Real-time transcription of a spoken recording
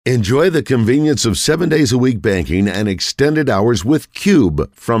Enjoy the convenience of 7 days a week banking and extended hours with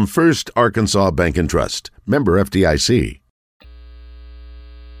Cube from First Arkansas Bank and Trust. Member FDIC.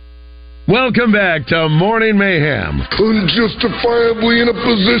 Welcome back to Morning Mayhem. Unjustifiably in a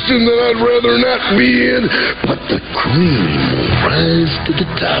position that I'd rather not be in, but the cream will rise to the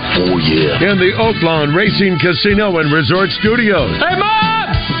top, oh yeah. In the Oaklawn Racing Casino and Resort Studios. Hey, Mom!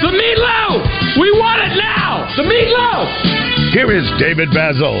 The meatloaf! We want it now! The meatloaf! Here is David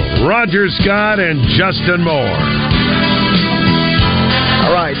Basil, Roger Scott, and Justin Moore.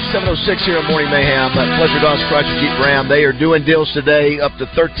 All right, 7:06 here at Morning Mayhem. Pleasure Dogs, Chrysler Jeep Ram. They are doing deals today up to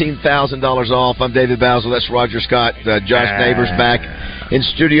 $13,000 off. I'm David Basil. That's Roger Scott. Josh Neighbors back in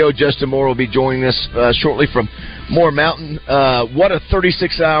studio. Justin Moore will be joining us shortly from Moore Mountain. What a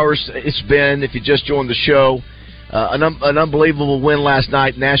 36 hours it's been if you just joined the show. An unbelievable win last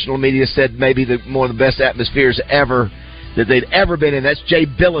night. National media said maybe one of the best atmospheres ever that they'd ever been in. That's Jay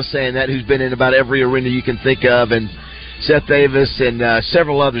Billis saying that, who's been in about every arena you can think of, and Seth Davis and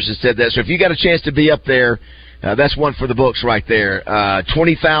several others have said that. So if you got a chance to be up there, that's one for the books right there.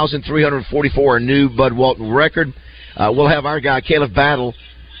 20,344, a new Bud Walton record. We'll have our guy Caleb Battle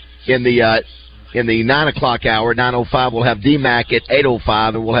in the 9 o'clock hour. 9:05 we'll have D-Mac at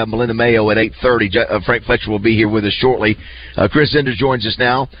 8:05, and we'll have Melinda Mayo at 8:30. Frank Fletcher will be here with us shortly. Chris Zender joins us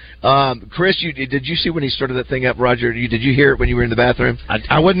now. Chris, did you see when he started that thing up, Roger? Did you hear it when you were in the bathroom?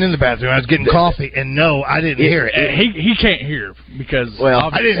 I wasn't in the bathroom. I was getting coffee, and no, I didn't hear it. He can't hear because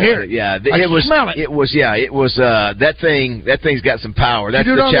I didn't hear it. Yeah, I was. Smell it. It was. Yeah, it was. That thing's got some power. That's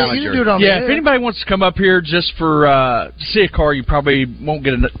the Challenger. If anybody wants to come up here just for to see a car you probably won't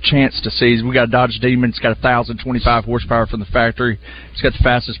get a chance to see, we got a Dodge Demon. It's got 1,025 horsepower from the factory. It's got the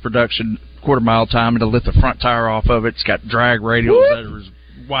fastest production quarter-mile time. It'll lift the front tire off of it. It's got drag radials that are as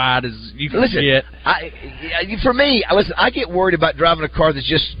wide as you can get. For me, I get worried about driving a car that's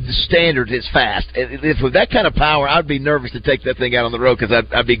just the standard. It's fast. If with that kind of power, I'd be nervous to take that thing out on the road because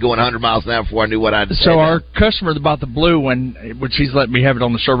I'd be going 100 miles an hour before I knew what I'd do. So our customer that bought the blue one, which he's let me have it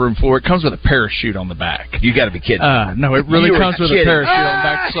on the showroom floor, it comes with a parachute on the back. You got to be kidding. No, it really comes with a parachute on the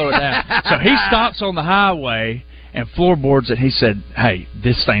back to slow it down. So he stops on the highway and floorboards it. He said, "Hey,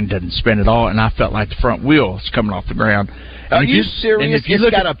 this thing doesn't spin at all," and I felt like the front wheel is coming off the ground. Are you serious? It's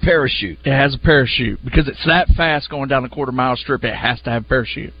got a parachute. It has a parachute because it's that fast going down the quarter-mile strip. It has to have a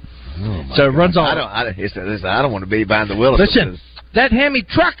parachute. So it runs off. I don't want to be behind the wheel. Listen, that Hemi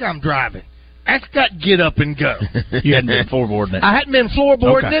truck I'm driving, that's got get up and go. You hadn't been floorboarding it. I hadn't been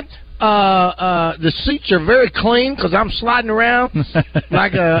floorboarding it. The seats are very clean because I'm sliding around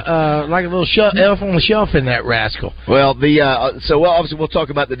like a little elf on the shelf in that rascal. Well, obviously we'll talk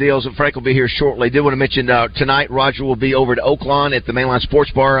about the deals, and Frank will be here shortly. Did want to mention tonight Roger will be over at Oaklawn at the Mainline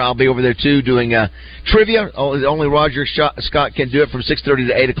Sports Bar. I'll be over there too doing trivia. Only Roger Scott can do it from 6:30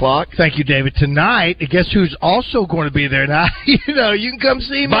 to 8 o'clock. Thank you, David. Tonight, guess who's also going to be there? Now, you can come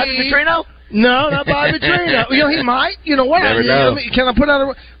see me. Bobby Petrino? No, not Bobby Petrino. He might. You know what? Never know. Can I put out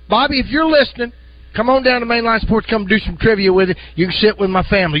a... Bobby, if you're listening, come on down to Mainline Sports. Come do some trivia with it. You can sit with my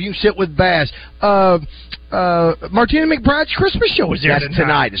family. You can sit with Bass. Martina McBride's Christmas show is there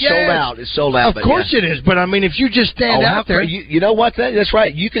tonight. It's sold out. It's sold out. Of course it is. But, I mean, if you just stand out there. You know what? That's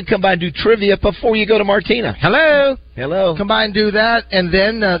right. You can come by and do trivia before you go to Martina. Hello. Come by and do that. And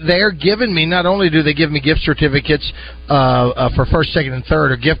then they're giving me, not only do they give me gift certificates for first, second, and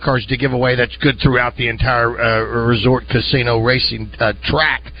third, or gift cards to give away that's good throughout the entire resort casino racing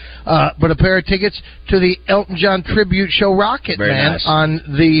track, but a pair of tickets to the Elton John Tribute Show Rocket Man on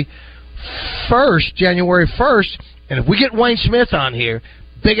the 1st, January 1st. And if we get Wayne Smith on here,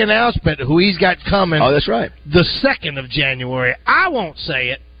 big announcement who he's got coming. Oh, that's right. The 2nd of January. I won't say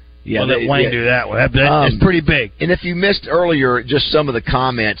it. Yeah, let Wayne do that one. That's pretty big. And if you missed earlier just some of the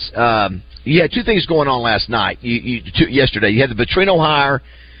comments, you had two things going on last night. Yesterday, you had the Petrino hire,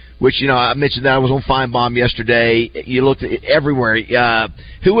 which I mentioned that I was on Feinbaum yesterday. You looked at it everywhere.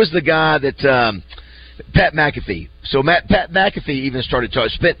 Who was the guy that? Pat McAfee. So Pat McAfee even started talking.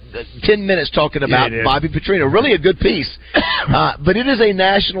 Spent 10 minutes talking about Bobby Petrino. Really a good piece. But it is a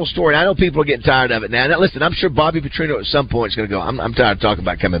national story. I know people are getting tired of it now. Now, listen, I'm sure Bobby Petrino at some point is going to go, I'm tired of talking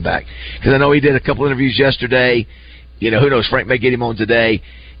about coming back. Because I know he did a couple interviews yesterday. Who knows, Frank may get him on today.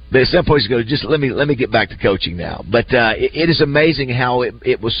 But at some point he's going to just let me get back to coaching now. But it is amazing how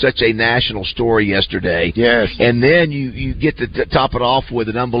it was such a national story yesterday. Yes. And then you get to top it off with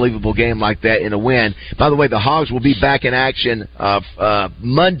an unbelievable game like that in a win. By the way, the Hogs will be back in action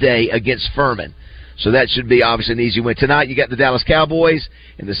Monday against Furman. So that should be obviously an easy win. Tonight you got the Dallas Cowboys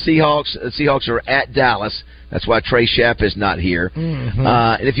and the Seahawks. The Seahawks are at Dallas. That's why Trey Schapp is not here. Mm-hmm.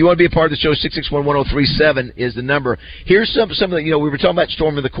 And if you want to be a part of the show, 661-1037 is the number. Here's some of the, we were talking about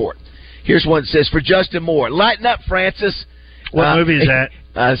storming the court. Here's one that says, for Justin Moore, lighten up, Francis. What movie is that?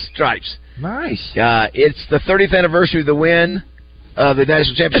 Stripes. Nice. It's the 30th anniversary of the win. The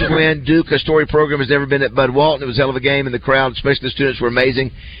national championship win. Duke, a story program, has never been at Bud Walton. It was a hell of a game, and the crowd, especially the students, were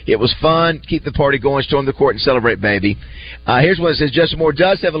amazing. It was fun. Keep the party going. Storm the court and celebrate, baby. Here's one that says, Justin Moore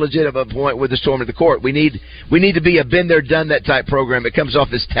does have a legitimate point with the storm of the court. We need to be a been there, done that type program. It comes off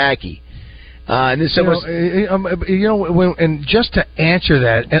as tacky. And then someone, and just to answer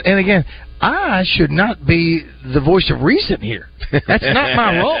that, and again, I should not be the voice of reason here. That's not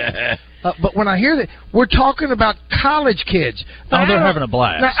my role. But when I hear that, we're talking about college kids. Oh, they're having a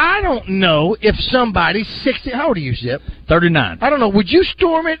blast. Now, I don't know if somebody's 60. How old are you, Zip? 39. I don't know. Would you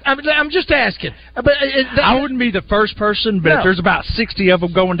storm it? I'm just asking. But I wouldn't be the first person, but if there's about 60 of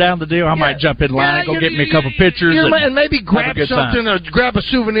them going down the deal, I might jump in line, go get me a couple pictures, and maybe grab something or grab a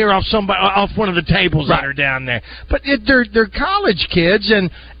souvenir off one of the tables that are down there. But they're college kids, and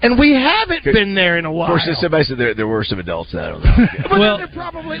we haven't been there in a while. Of course, somebody said there were some adults. I don't know. Well, they're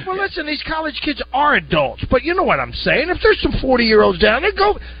probably. Well, listen, these college kids are adults, but you know what I'm saying. If there's some 40-year-olds down there,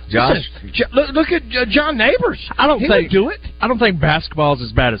 go. Josh, look at John Neighbors. I don't think basketball is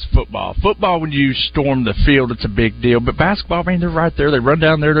as bad as football. Football, when you storm the field, it's a big deal. But basketball, they're right there. They run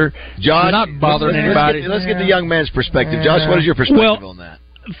down there. They're not bothering anybody. Let's get the young man's perspective. Josh, what is your perspective on that?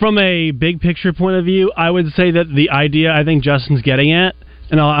 From a big picture point of view, I would say that the idea I think Justin's getting at,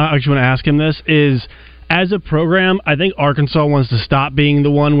 and I actually want to ask him this, is as a program, I think Arkansas wants to stop being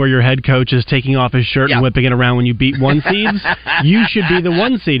the one where your head coach is taking off his shirt and whipping it around when you beat one seeds. You should be the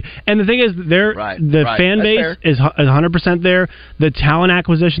one seed. And the thing is, the fan base is 100% there. The talent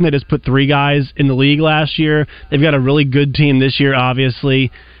acquisition, they just put 3 guys in the league last year. They've got a really good team this year, obviously.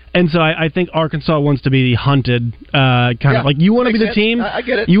 And so I think Arkansas wants to be the hunted kind of like you want to be the team. I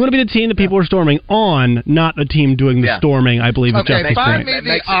get it. You want to be the team that people are storming on, not the team doing the storming. I believe is Justin's find point.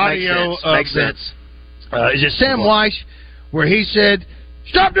 me the audio makes sense. Is it Sam Weiss where he said,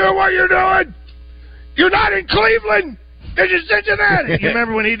 "Stop doing what you're doing. You're not in Cleveland. They're just Cincinnati." You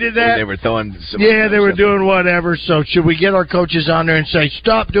remember when he did that? They were throwing. They were doing whatever. So should we get our coaches on there and say,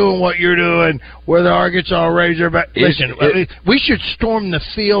 "Stop doing what you're doing"? Where the Arkansas Razorback. Listen, we should storm the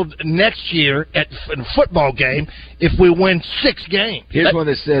field next year in a football game if we win 6 games. Here's one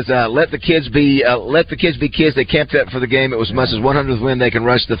that says, "Let the kids be kids. They camped up for the game. It was Muss's 100th win. They can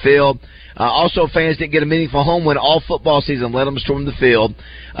rush the field." Also, fans didn't get a meaningful home win all football season. Let them storm the field.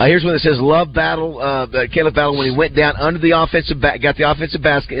 Here's one that says, "Love Caleb Battle when he went down under the offensive got the offensive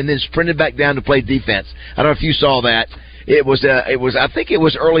basket and then sprinted back down to play defense." I don't know if you saw that. It was. I think it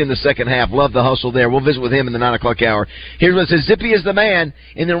was early in the second half. Love the hustle there. We'll visit with him in the 9 o'clock hour. Here's what it says: Zippy is the man.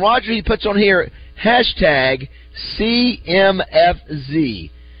 And then Roger, he puts on here hashtag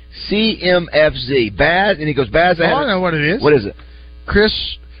CMFZ. CMFZ. Baz, and he goes, Baz. I know what it is. What is it? Chris,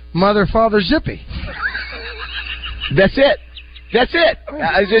 Mother, Father, Zippy. That's it.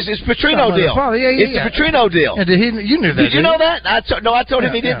 It's Petrino deal. It's the Petrino deal. And you knew that. Did you know that? I told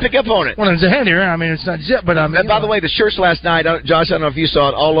him he didn't pick up on it. Well, it's a hand here. I mean, it's not Zip, but by the way, the shirts last night, Josh, I don't know if you saw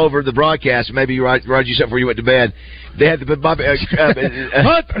it all over the broadcast. Maybe you Roger, you saw it before you went to bed. They had the Bobby. What?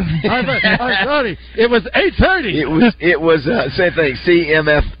 It was 8:30. It was same thing.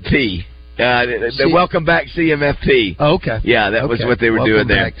 CMFP. The Welcome Back CMFP. Oh, okay. Yeah, that was what they were doing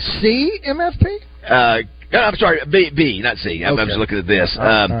there. CMFP? I'm sorry, B, not C. I'm just looking at this.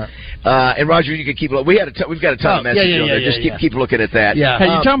 And Roger, you can keep looking. We've got a ton of messages on there. Just keep looking at that. Yeah. Hey,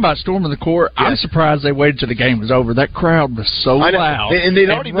 you're talking about storming the court. I'm surprised they waited till the game was over. That crowd was so loud and they'd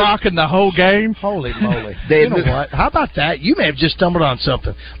already rocking the whole game. Holy moly! You know what? How about that? You may have just stumbled on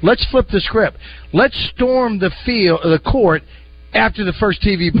something. Let's flip the script. Let's storm the court after the first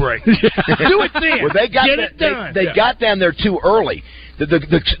TV break. Do it then. Well, get it done. They got down there too early.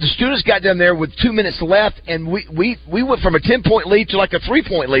 The students got down there with 2 minutes left, and we went from a 10-point lead to like a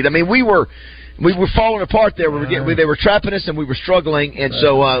 3-point lead. I mean, we were falling apart there. They were trapping us, and we were struggling. And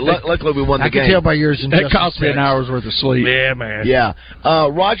so, luckily, we won the game. I can tell by yours and it cost me an hour's worth of sleep. Yeah, man. Yeah,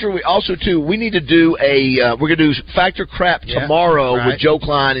 Roger. We also we need to do we're going to do Factor Crap tomorrow with Joe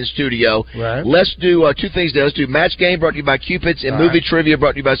Klein in studio. Right. Let's do 2 things there. Let's do Match Game brought to you by Cupids and Movie Trivia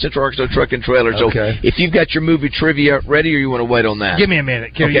brought to you by Central Arkansas Truck and Trailer. So, if you've got your movie trivia ready, or you want to wait on that, give me a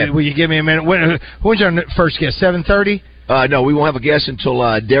minute. Will you give me a minute? When's our first guest? 7:30. No, we won't have a guest until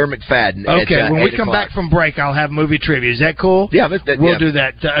Darren McFadden. Okay, when we come 8:00. back from break, I'll have movie trivia. Is that cool? Yeah, we'll do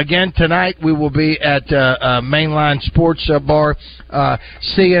that. Again, tonight we will be at Mainline Sports Bar,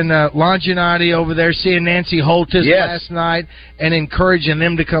 seeing Longinati over there, seeing Nancy Holtis last night, and encouraging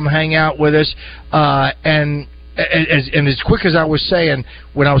them to come hang out with us. And as quick as I was saying,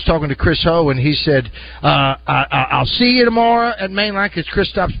 when I was talking to Chris Ho, and he said, I'll see you tomorrow at Mainline because Chris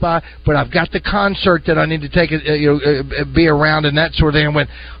stops by, but I've got the concert that I need to take be around and that sort of thing. And went,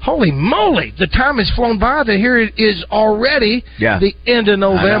 holy moly, the time has flown by that here it is already the end of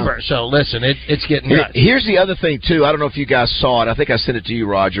November. So listen, it's getting nuts. Here's the other thing, too. I don't know if you guys saw it. I think I sent it to you,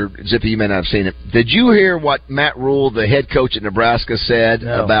 Roger. Zippy, you may not have seen it. Did you hear what Matt Rule, the head coach at Nebraska, said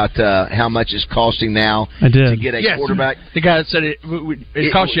about how much it's costing now to get a quarterback? The guy that said it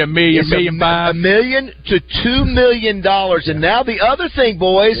cost you $1 million, $1.5 million to $2 million. And now the other thing,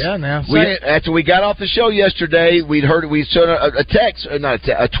 boys. Yeah, now after we got off the show yesterday, we showed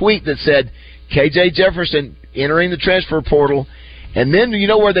a tweet that said KJ Jefferson entering the transfer portal. And then you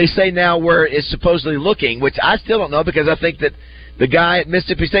know where they say now where it's supposedly looking, which I still don't know because I think that the guy at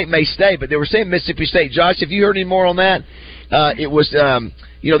Mississippi State may stay, but they were saying Mississippi State. Josh, have you heard any more on that? It was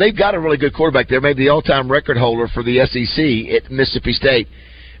they've got a really good quarterback there, maybe the all-time record holder for the SEC at Mississippi State.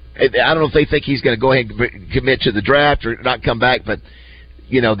 I don't know if they think he's going to go ahead and commit to the draft or not come back, but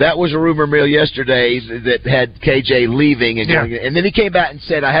that was a rumor mill yesterday that had KJ leaving and going, and then he came back and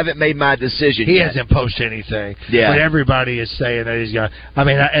said, "I haven't made my decision." He yet. hasn't posted anything, but everybody is saying that he's got. I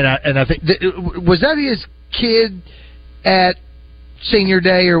mean, I think was that his kid at senior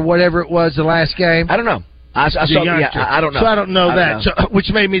day or whatever it was the last game. I don't know. I saw. I don't know. So I don't know that. So, which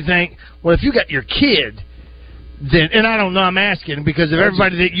made me think, well, if you got your kid. Then, and I don't know. I'm asking because of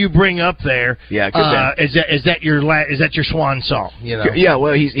everybody that you bring up there. Yeah, is that your swan song? Yeah.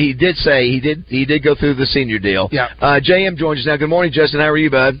 Well, he did say he did go through the senior deal. Yeah. JM joins us now. Good morning, Justin. How are you,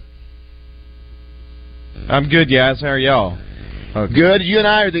 bud? I'm good, guys. How are y'all? Okay. Good. You and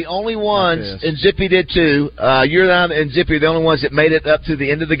I are the only ones, and Zippy did too. You and Zippy are the only ones that made it up to the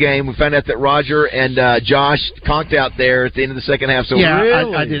end of the game. We found out that Roger and Josh conked out there at the end of the second half. So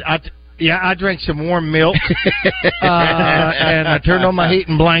really? I did. I drank some warm milk, and I turned on my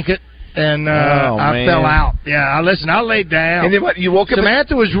heating blanket, and I fell out. Yeah, I laid down. And then what? You woke up.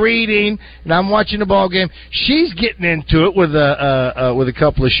 Samantha was reading, and I'm watching the ball game. She's getting into it with a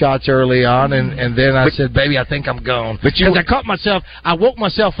couple of shots early on, and then I said, "Baby, I think I'm gone." Because I woke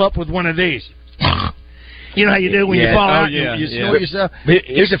myself up with one of these. You know how you do when you fall out and you snort yourself?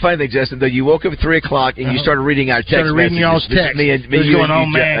 Here's the funny thing, Justin, though. You woke up at 3 o'clock and you started reading our text messages. Started reading y'all's text. Me, you going, oh,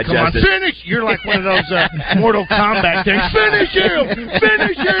 man, come on, finish! You're like one of those Mortal Kombat things. Finish him!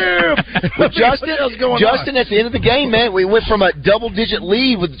 Finish him! But Justin, at the end of the game, man, we went from a double-digit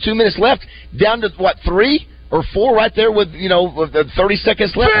lead with 2 minutes left down to, 3 or 4 right there with 30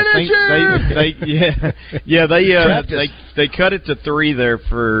 seconds left. They cut it to 3 there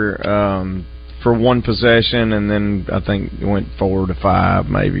for one possession, and then I think it went 4 to 5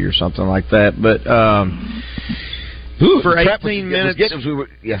 maybe or something like that. But for 18 minutes,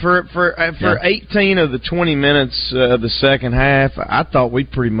 for 18 of the 20 minutes of the second half, I thought we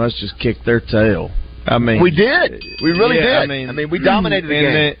pretty much just kicked their tail. I mean, we did. We really did. I mean, we dominated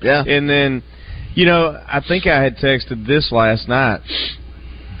the game. And then, I think I had texted this last night.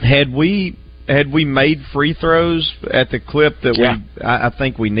 Had we made free throws at the clip that I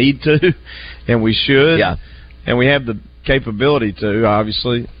think we need to, and we should, and we have the capability to,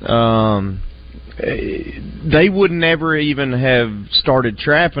 obviously, they would never even have started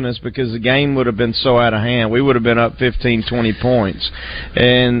trapping us because the game would have been so out of hand. We would have been up 15, 20 points.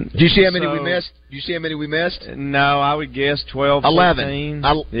 And do you see how many we missed? Do you see how many we missed? No, I would guess 12, 11.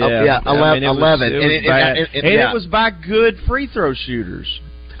 11. 11. It was by good free throw shooters.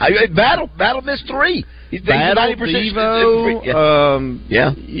 Battle missed 3. Battle, Devo,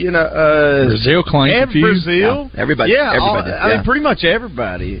 Brazil claimed Brazil. Everybody. Yeah, I mean, pretty much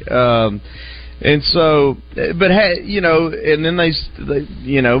everybody. And so, but and then they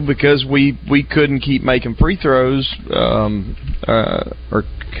because we couldn't keep making free throws, or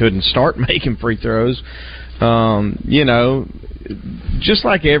couldn't start making free throws. Just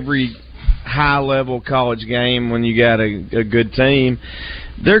like every high-level college game, when you got a good team,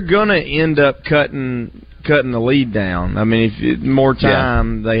 they're gonna end up cutting the lead down. I mean, if more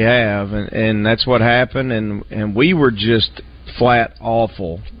time they have, and that's what happened. And we were just flat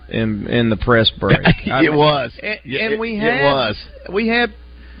awful in the press break. It was, and we had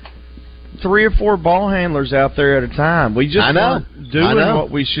 3 or 4 ball handlers out there at a time. We just weren't doing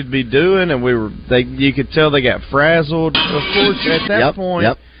what we should be doing, and you could tell they got frazzled. Of course, at that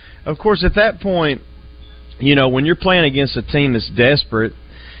point. Of course, at that point, when you're playing against a team that's desperate,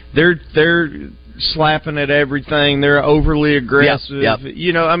 they're slapping at everything. They're overly aggressive. Yep.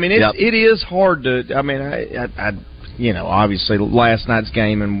 It is hard to. I obviously last night's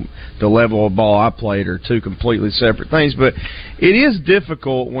game and the level of ball I played are two completely separate things. But it is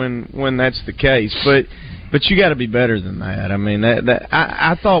difficult when that's the case. But you got to be better than that. I mean,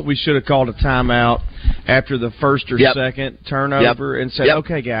 I thought we should have called a timeout after the first or second turnover and said,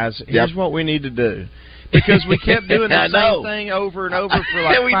 "Okay, guys, here's what we need to do." Because we kept doing the same thing over and over for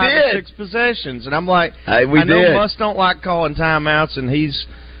like 5 or 6 possessions, and I'm like, I know Muss don't like calling timeouts, and he's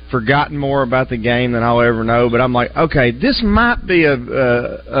forgotten more about the game than I'll ever know. But I'm like, okay, this might be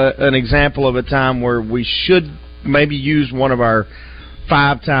an example of a time where we should maybe use one of our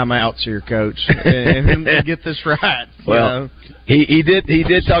 5 timeouts here, Coach, and get this right. Well, he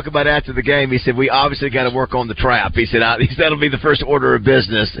did talk about after the game. He said we obviously got to work on the trap. He said that'll be the first order of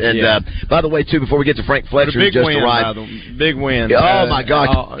business. And by the way, too, before we get to Frank Fletcher, who just arrived, big win. Oh my gosh!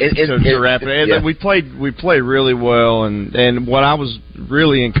 To wrap it, and we played really well. And what I was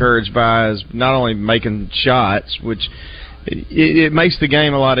really encouraged by is not only making shots, which. It makes the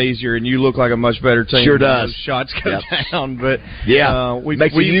game a lot easier, and you look like a much better team. Sure does. Those shots go down, but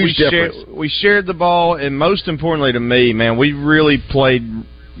makes a huge difference. We shared the ball, and most importantly to me, man, we really played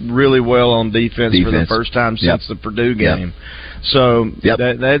really well on defense. For the first time since the Purdue game. So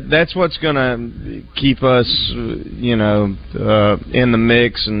that's what's going to keep us, in the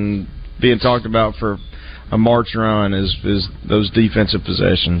mix and being talked about for a March run is those defensive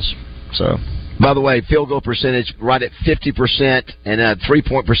possessions. So. By the way, field goal percentage right at 50%, and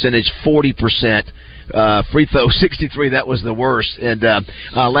 3-point percentage 40%. Free throw 63. That was the worst. And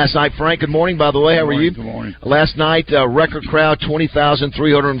last night, Frank. Good morning. By the way, how are you? Good morning. Last night, record crowd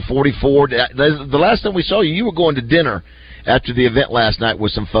 20,344. The last time we saw you, you were going to dinner after the event last night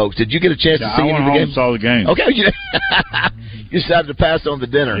with some folks. Did you get a chance to see any of the game? I saw the game. Okay, you decided to pass on the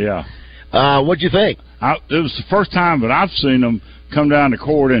dinner. Yeah. What'd you think? It was the first time that I've seen them come down the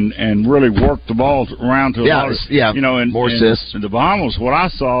court and really work the ball around to a lot of, and more assists. And the Bahamas, what I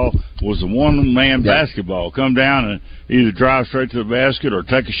saw was a one-man basketball. Come down and either drive straight to the basket or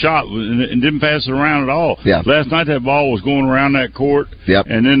take a shot and didn't pass it around at all. Yeah. Last night that ball was going around that court,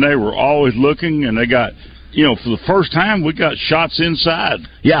 and then they were always looking, and they got for the first time we got shots inside.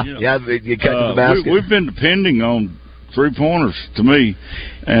 You cut to the basket. We've been depending on three-pointers to me,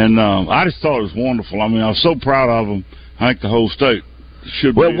 and I just thought it was wonderful. I mean, I was so proud of them. I think the whole state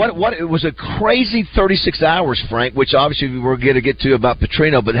should be. Well, it was a crazy 36 hours, Frank, which obviously we were going to get to about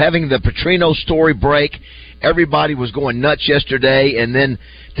Petrino, but having the Petrino story break, everybody was going nuts yesterday, and then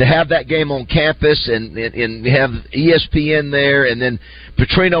to have that game on campus and have ESPN there, and then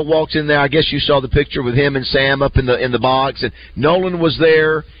Petrino walks in there. I guess you saw the picture with him and Sam up in the box, and Nolan was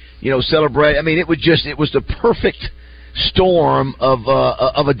there, celebrate. I mean, it was the perfect storm of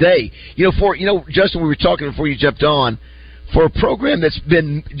a day. Justin, we were talking before you jumped on. For a program that's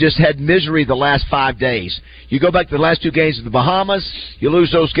just had misery the last 5 days, you go back to the last 2 games of the Bahamas, you lose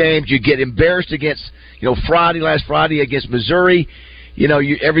those games, you get embarrassed against last Friday against Missouri,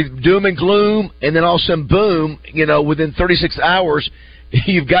 every doom and gloom, and then all of a sudden, boom, within 36 hours,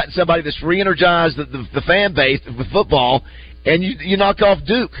 you've got somebody that's re-energized the fan base with football, and you knock off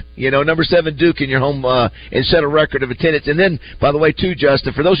Duke, number 7 Duke in your home and set a record of attendance. And then, by the way, too,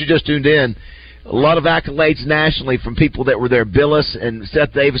 Justin, for those who just tuned in, a lot of accolades nationally from people that were there. Billis and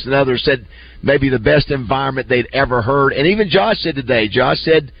Seth Davis and others said maybe the best environment they'd ever heard. And even Josh said today,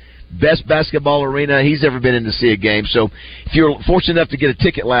 best basketball arena he's ever been in to see a game. So if you're fortunate enough to get a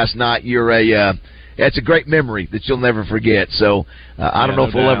ticket last night, that's a great memory that you'll never forget. So I don't know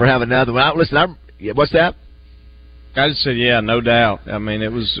if we'll ever have another one. Listen, what's that? I just said, no doubt. I mean,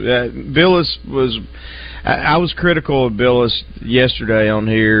 it was Billis was. I was critical of Billis yesterday on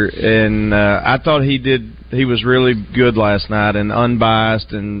here, and I thought he was really good last night and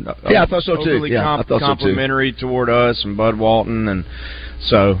unbiased and I thought so too. Complimentary toward us and Bud Walton, and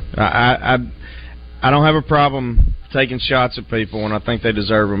so I don't have a problem taking shots at people when I think they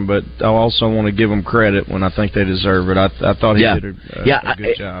deserve them, but I also want to give them credit when I think they deserve it. I thought he did a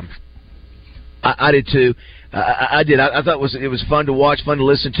good job. I did too. I did. I thought it was fun to watch, fun to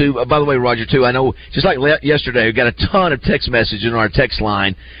listen to. By the way, Roger, too, I know, just like yesterday, we got a ton of text messages on our text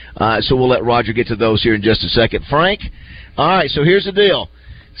line, so we'll let Roger get to those here in just a second. Frank, all right, so here's the deal.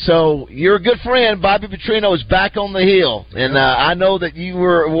 So you're a good friend. Bobby Petrino is back on the hill, and I know that you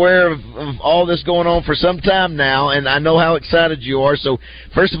were aware of all this going on for some time now, and I know how excited you are. So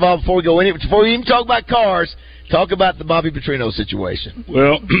first of all, before we even talk about cars, talk about the Bobby Petrino situation.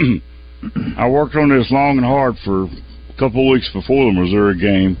 Well, I worked on this long and hard for a couple of weeks before the Missouri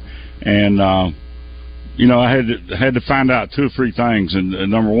game, and I had to find out 2 or 3 things. And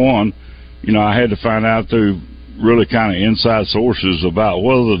number one, I had to find out through really kind of inside sources about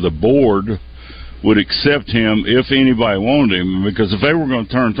whether the board would accept him if anybody wanted him. Because if they were going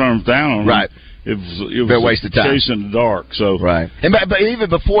to turn terms down on him, it was a waste of time. Chase in the dark. So and but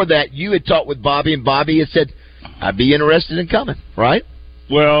even before that, you had talked with Bobby, and Bobby had said, "I'd be interested in coming." Right?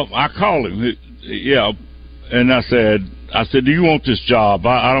 Well, I called him. Yeah, and I said, "Do you want this job?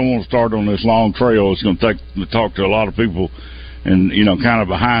 I don't want to start on this long trail. It's going to take me to talk to a lot of people, and kind of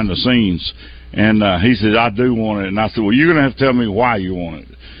behind the scenes." And he said, "I do want it." And I said, "Well, you're going to have to tell me why you want it."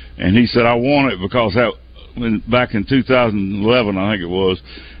 And he said, "I want it because back in 2011, I think it was."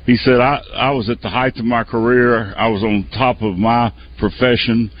 He said, I was at the height of my career. I was on top of my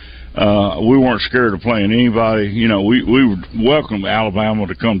profession. We weren't scared of playing anybody. We would welcome Alabama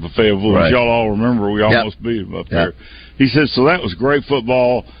to come to Fayetteville. As y'all all remember, we almost beat them up there. He said, so that was great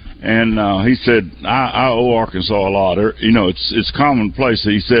football. And he said, I owe Arkansas a lot. It's commonplace.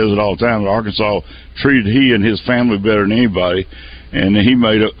 He says it all the time, that Arkansas treated he and his family better than anybody. And he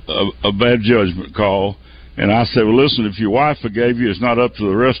made a bad judgment call. And I said, well, listen, if your wife forgave you, it's not up to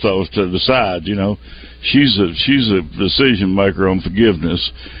the rest of us to decide. She's a decision maker on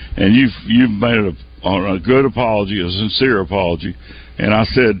forgiveness, and you've made a good apology, a sincere apology. And I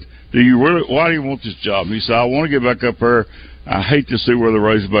said, why do you want this job? And he said, I want to get back up there. I hate to see where the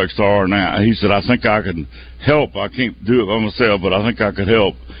Razorbacks are now. He said, I think I can help. I can't do it by myself, but I think I could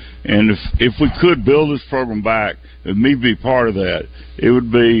help. And if we could build this program back, and me be part of that, it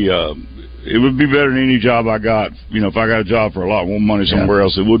would be better than any job I got. If I got a job for a lot more money somewhere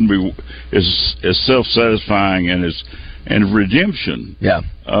else, it wouldn't be as self-satisfying and redemption.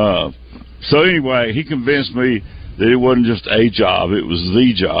 So anyway, he convinced me that it wasn't just a job; it was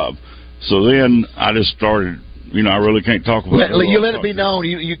the job. So then I just started. I really can't talk about it. You let it be known.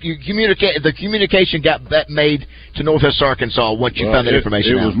 You communicate. The communication got that made to Northwest Arkansas once you found that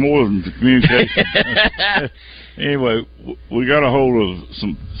information out. It was more than communication. Anyway, we got a hold of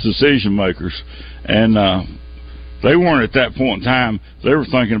some decision makers, and they weren't at that point in time. They were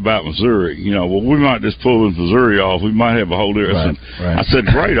thinking about Missouri. Well, we might just pull Missouri off. We might have a whole different. Right. I said,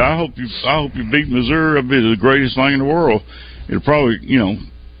 great. I hope you beat Missouri. It'll be the greatest thing in the world. It'll probably,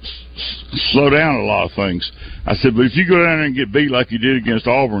 slow down a lot of things. I said, but if you go down there and get beat like you did against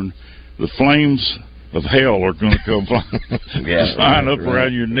Auburn, the flames of hell are going to come flying up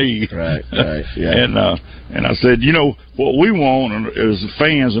around your knee. And I said, what we want as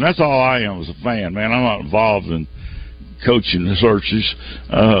fans, and that's all I am as a fan, man. I'm not involved in coaching searches.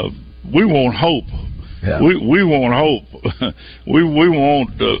 We want hope. We want hope. we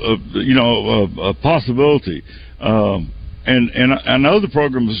want a possibility. And I know the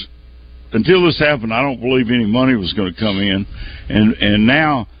programs. Until this happened, I don't believe any money was going to come in, and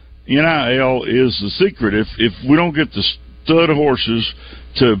now NIL is the secret. If we don't get the stud horses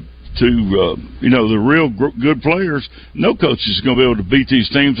to the real good players, no coach is going to be able to beat these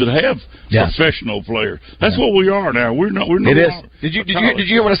teams that have professional players. That's what we are now. We're not. It is. Did you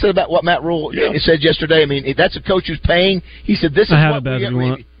hear what I said about what Matt Rule said yesterday? I mean, that's a coach who's paying. He said this is what we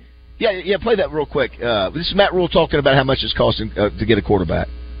want. Yeah. Play that real quick. This is Matt Rule talking about how much it's costing to get a quarterback.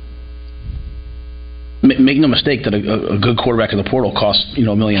 Make no mistake that a good quarterback in the portal costs $1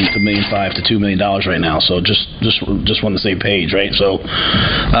 million to $1.5 million to $2 million right now. So just on the same page, right? So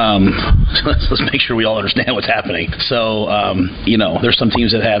let's make sure we all understand what's happening. So there's some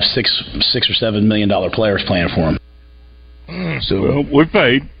teams that have $6 or $7 million players playing for them. So we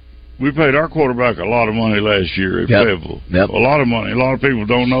paid our quarterback a lot of money last year at Fayetteville. A lot of money. A lot of people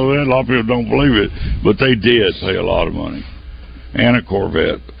don't know that. A lot of people don't believe it, but they did pay a lot of money and a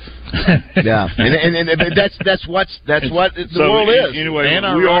Corvette. and that's what the world is. Anyway,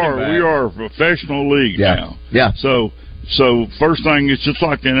 we are a professional league now. So first thing, it's just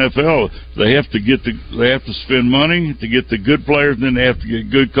like the NFL. They have to spend money to get the good players, and then they have to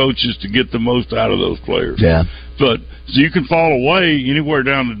get good coaches to get the most out of those players. But so you can fall away anywhere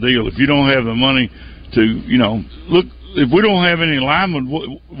down the deal if you don't have the money to look. If we don't have any linemen,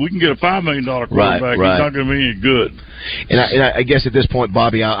 we can get a $5 million quarterback. He's not going to be any good. And I guess at this point,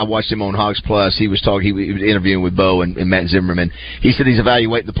 Bobby, I watched him on Hogs Plus. He was talking. He was interviewing with Bo and Matt Zimmerman. He said he's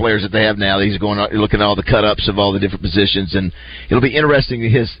evaluating the players that they have now. He's looking at all the cut-ups of all the different positions, and it'll be interesting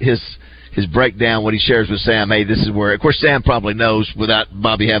his breakdown, what he shares with Sam. Hey, this is where, of course, Sam probably knows without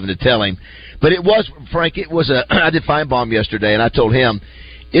Bobby having to tell him. But it was, Frank. I did Feinbaum yesterday, and I told him.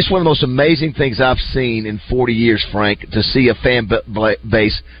 It's one of the most amazing things I've seen in 40 years, Frank, to see a fan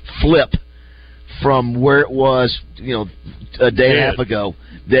base flip from where it was, a day and a half ago.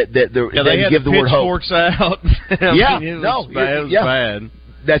 That they had give the word hope. Pitchforks out. It was bad.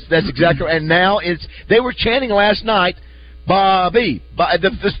 That's exactly right. And now they were chanting last night, Bobby. Bud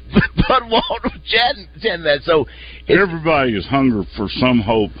Walton was chanting that. So everybody is hungry for some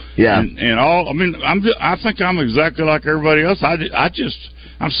hope. Yeah. And all. I mean, I think I'm exactly like everybody else.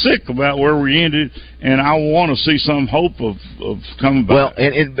 I'm sick about where we ended, and I want to see some hope of coming back. Well,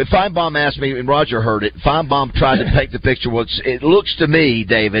 and Feinbaum asked me, and Roger heard it. Feinbaum tried to paint the picture. Well, it looks to me,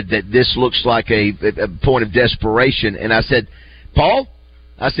 David, that this looks like a point of desperation. And I said, Paul,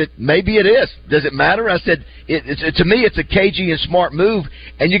 maybe it is. Does it matter? I said, to me, it's a cagey and smart move,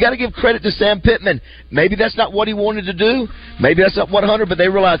 and you got to give credit to Sam Pittman. Maybe that's not what he wanted to do. Maybe that's not what Hunter, but they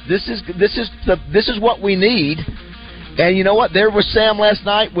realized this is what we need. And you know what? There was Sam last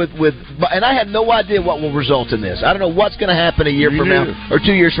night with, and I had no idea what will result in this. I don't know what's going to happen a year from now or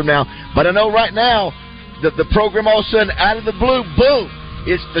 2 years from now. But I know right now the program all of a sudden out of the blue, boom!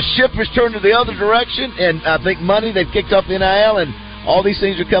 The ship has turned to the other direction, and I think money they've kicked off the NIL and. All these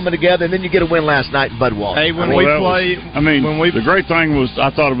things are coming together, and then you get a win last night in Bud Walton. Hey, the great thing was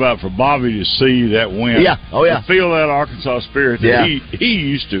I thought about for Bobby to see that win. Yeah, to feel that Arkansas spirit that he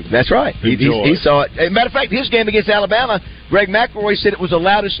used to. That's right. He saw it. As a matter of fact, his game against Alabama, Greg McElroy said it was the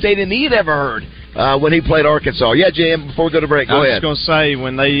loudest stadium he'd ever heard when he played Arkansas. Yeah, Jim. Before we go to break, go ahead. I was just going to say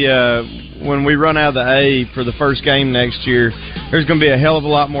when we run out of the A for the first game next year, there's going to be a hell of a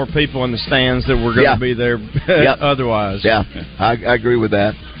lot more people in the stands that were going to be there otherwise. Yeah, I agree with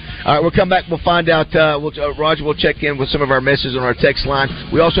that. All right, we'll come back. We'll find out. Roger will check in with some of our messages on our text line.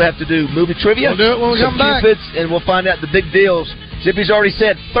 We also have to do movie trivia. We'll do it when we come back. And we'll find out the big deals. Zippy's already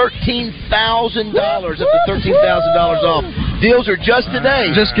said $13,000, up to $13,000 off. Deals are just today.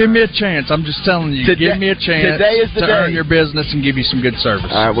 Just give me a chance. I'm just telling you. Give me a chance today is the to day. Earn your business and give you some good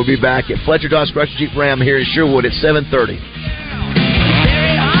service. All right, we'll be back at Fletcher Dodge Chrysler Jeep Ram here in Sherwood at 7:30.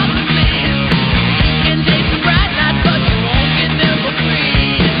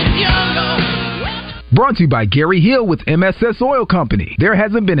 Brought to you by Gary Hill with MSS Oil Company. There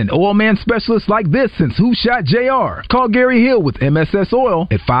hasn't been an oil man specialist like this since Who Shot JR. Call Gary Hill with MSS Oil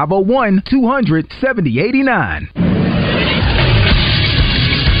at 501-200-7089.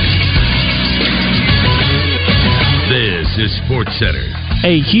 This is SportsCenter.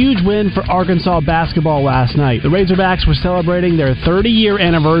 A huge win for Arkansas basketball last night. The Razorbacks were celebrating their 30-year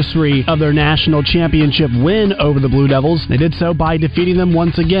anniversary of their national championship win over the Blue Devils. They did so by defeating them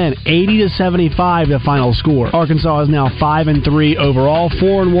once again, 80-75 the final score. Arkansas is now 5-3 overall,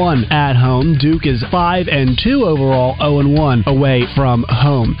 4-1 at home. Duke is 5-2 overall, 0-1 away from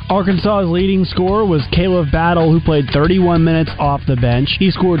home. Arkansas's leading scorer was Caleb Battle, who played 31 minutes off the bench.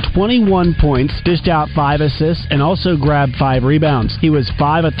 He scored 21 points, dished out 5 assists, and also grabbed 5 rebounds. He was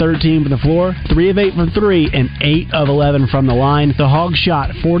 5 of 13 from the floor, 3 of 8 from 3, and 8 of 11 from the line. The Hogs shot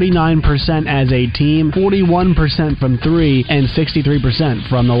 49% as a team, 41% from 3, and 63%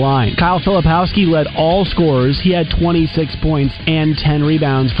 from the line. Kyle Filipowski led all scorers. He had 26 points and 10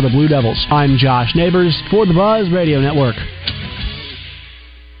 rebounds for the Blue Devils. I'm Josh Neighbors for the Buzz Radio Network.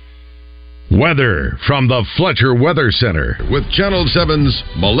 Weather from the Fletcher Weather Center with Channel 7's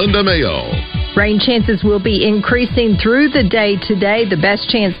Melinda Mayo. Rain chances will be increasing through the day today. The best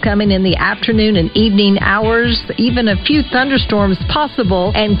chance coming in the afternoon and evening hours. Even a few thunderstorms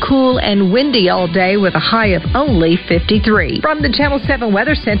possible, and cool and windy all day with a high of only 53. From the Channel 7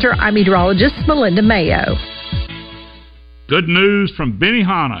 Weather Center, I'm meteorologist Melinda Mayo. Good news from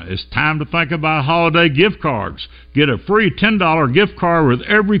Benihana. It's time to think about holiday gift cards. Get a free $10 gift card with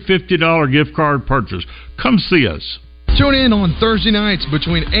every $50 gift card purchase. Come see us. Tune in on Thursday nights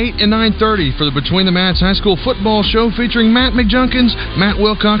between 8 and 9:30 for the Between the Mats High School Football Show featuring Matt McJunkins, Matt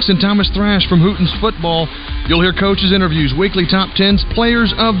Wilcox, and Thomas Thrash from Hooten's Football. You'll hear coaches' interviews, weekly top 10s,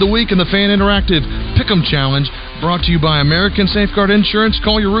 players of the week, and the Fan Interactive Pick'em Challenge. Brought to you by American Safeguard Insurance,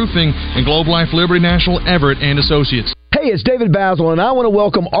 Collier Roofing, and Globe Life Liberty National, Everett and Associates. Hey, it's David Basil, and I want to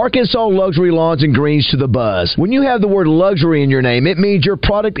welcome Arkansas Luxury Lawns and Greens to the Buzz. When you have the word luxury in your name, it means your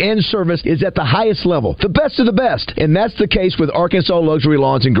product and service is at the highest level, the best of the best, and that's the case with Arkansas Luxury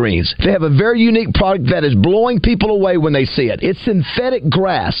Lawns and Greens. They have a very unique product that is blowing people away when they see it. It's synthetic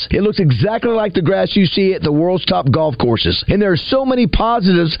grass. It looks exactly like the grass you see at the world's top golf courses, and there are so many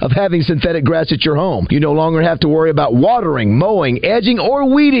positives of having synthetic grass at your home. You no longer have to worry about watering, mowing, edging, or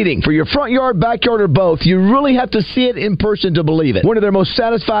weed eating. For your front yard, backyard, or both, you really have to see it in in person to believe it. One of their most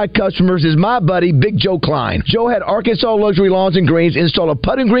satisfied customers is my buddy, Big Joe Klein. Joe had Arkansas Luxury Lawns and Greens install a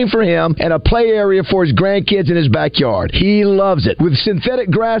putting green for him and a play area for his grandkids in his backyard. He loves it. With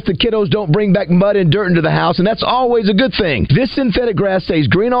synthetic grass, the kiddos don't bring back mud and dirt into the house, and that's always a good thing. This synthetic grass stays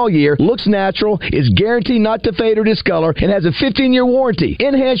green all year, looks natural, is guaranteed not to fade or discolor, and has a 15-year warranty.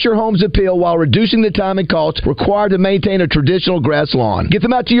 Enhance your home's appeal while reducing the time and cost required to maintain a traditional grass lawn. Get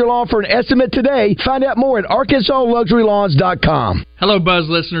them out to your lawn for an estimate today. Find out more at ArkansasLuxuryLawns.com. Hello, Buzz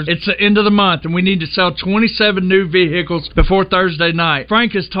listeners. It's the end of the month, and we need to sell 27 new vehicles before Thursday night.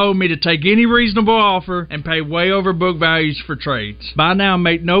 Frank has told me to take any reasonable offer and pay way over book values for trades. Buy now and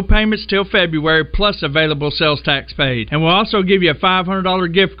make no payments till February, plus available sales tax paid. And we'll also give you a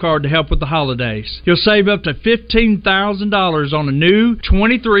 $500 gift card to help with the holidays. You'll save up to $15,000 on a new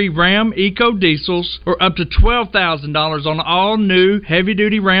 23 Ram Eco Diesels or up to $12,000 on all new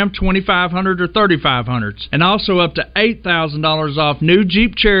heavy-duty Ram 2500 or 3500s. And also up to $8,000 off new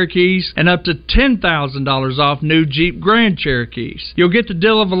Jeep Cherokees and up to $10,000 off new Jeep Grand Cherokees. You'll get the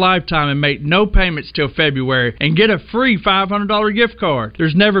deal of a lifetime and make no payments till February and get a free $500 gift card.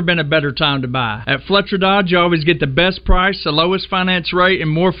 There's never been a better time to buy. At Fletcher Dodge, you always get the best price, the lowest finance rate,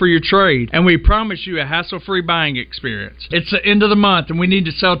 and more for your trade. And we promise you a hassle-free buying experience. It's the end of the month, and we need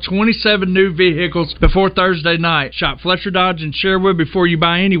to sell 27 new vehicles before Thursday night. Shop Fletcher Dodge in Sherwood before you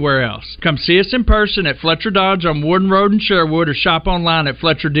buy anywhere else. Come see us in person at Fletcher Dodge on Warden Road in Sherwood or shop online at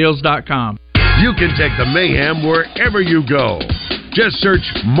FletcherDeals.com. You can take the Mayhem wherever you go. Just search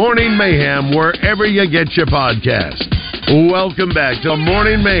Morning Mayhem wherever you get your podcast. Welcome back to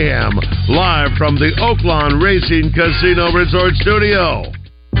Morning Mayhem, live from the Oaklawn Racing Casino Resort Studio.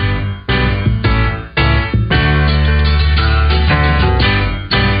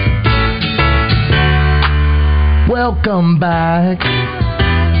 Welcome back.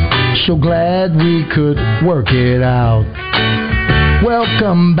 So glad we could work it out.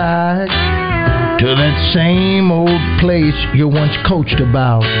 Welcome back to that same old place you once coached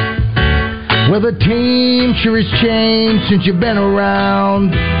about. Well, the team sure has changed since you've been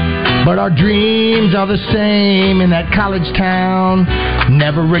around, but our dreams are the same in that college town.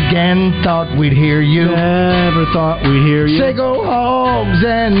 Never again thought we'd hear you. Never thought we'd hear you. Say go Hogs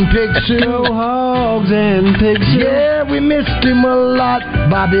and Pig Soup. Go Hogs and Pig Soup. Yeah, we missed him a lot.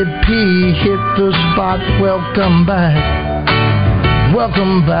 Bobby P hit the spot. Welcome back.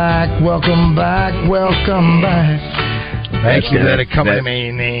 Welcome back. Welcome back. Welcome back. Thank you for that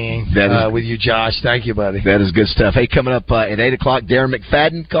accompanying with you, Josh. Thank you, buddy. That is good stuff. Hey, coming up at 8 o'clock, Darren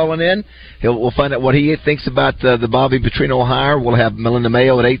McFadden calling in. We'll find out what he thinks about the Bobby Petrino hire. We'll have Melinda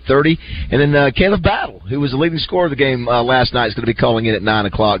Mayo at 8:30. And then Caleb Battle, who was the leading scorer of the game last night, is going to be calling in at 9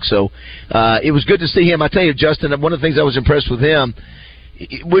 o'clock. So it was good to see him. I tell you, Justin, one of the things I was impressed with him,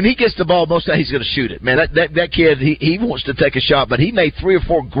 when he gets the ball, most of the time he's going to shoot it. Man, that kid, he wants to take a shot, but he made 3 or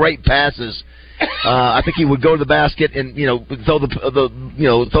 4 great passes. I think he would go to the basket and throw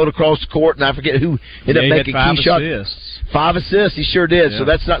it across the court, and I forget who ended up making key shots. 5 assists, he sure did. Yeah. So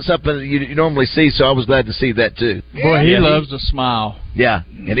that's not something that you normally see. So I was glad to see that too. Boy, he loves to smile. Yeah,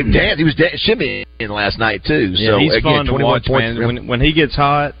 and he was shimmying last night too. Yeah, so he's again, fun to watch, man. When he gets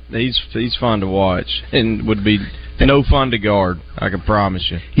hot, he's fun to watch, and would be no fun to guard. I can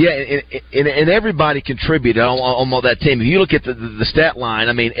promise you. Yeah, and everybody contributed on that team. If you look at the stat line,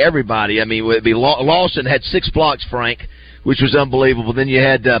 I mean, everybody. I mean, would be Lawson had 6 blocks, Frank, which was unbelievable. Then you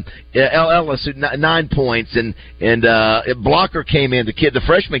had Ellis 9 points, and Blocker came in, the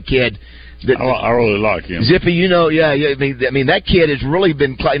freshman kid. I really like him. Zippy, I mean that kid has really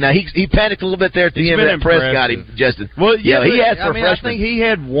been. Now he panicked a little bit there at the end. That press got him, Justin. Well, yeah, he had for a freshman. I think he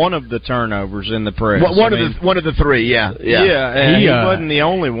had one of the turnovers in the press. One of the 3, yeah. And he wasn't the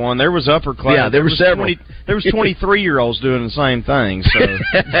only one. There was upper class. Yeah, there were several. There was 23-year-olds doing the same thing. So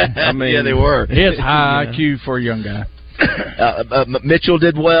I mean, yeah, they were. He has high IQ for a young guy. Mitchell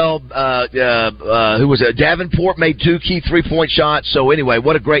did well. Who was it? Davenport made 2 key 3-point shots. So anyway,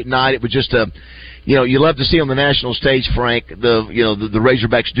 what a great night! It was just you love to see on the national stage, Frank. The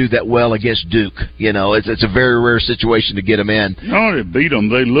Razorbacks do that well against Duke. It's a very rare situation to get them in. Not only beat them,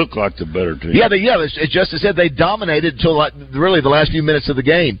 they look like the better team. Yeah, as Justin said, they dominated until really the last few minutes of the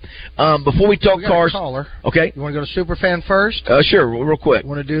game. Before we talk cars, okay, you want to go to Superfan first? Sure, real quick.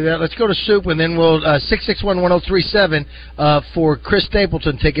 Want to do that? Let's go to Soup, and then we'll 661-1037 for Chris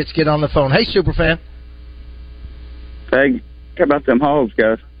Stapleton tickets. Get on the phone. Hey, Superfan. Hey, how about them Hogs,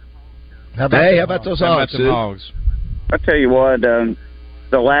 guys? How about those Hogs? I tell you what, the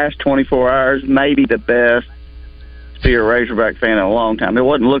last 24 hours, maybe the best to be a Razorback fan in a long time. It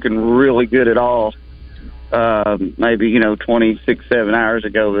wasn't looking really good at all. Maybe 26, 7 hours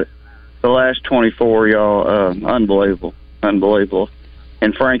ago, but the last 24, y'all, unbelievable.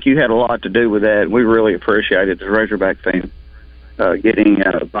 And Frank, you had a lot to do with that. We really appreciate it, the Razorback fan, getting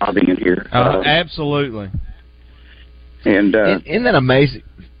Bobby in here. Absolutely. And isn't that amazing?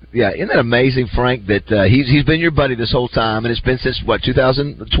 Yeah, isn't that amazing, Frank? That he's been your buddy this whole time, and it's been since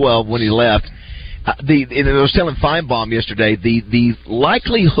 2012 when he left. I was telling Feinbaum yesterday the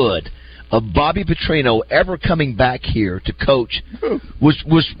likelihood of Bobby Petrino ever coming back here to coach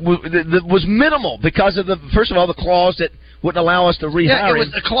was minimal because of first of all the clause that wouldn't allow us to rehire him. Yeah, it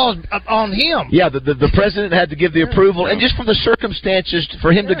was the clause on him. Yeah, the president had to give the approval, and just from the circumstances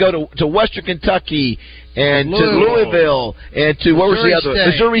for him to go to Western Kentucky and to Louisville and to where was the other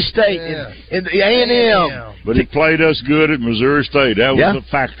Missouri State and the A&M. But he played us good at Missouri State. That was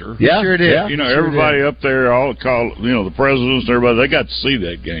a factor. Yeah, sure did. You know, everybody up there, all the presidents and everybody, they got to see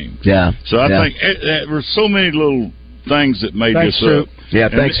that game. Yeah. So I think there were so many little things that made this up. Yeah,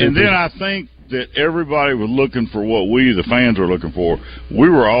 thanks. And then I think that everybody was looking for what we, the fans, were looking for. We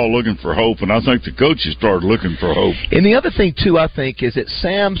were all looking for hope, and I think the coaches started looking for hope. And the other thing too, I think, is that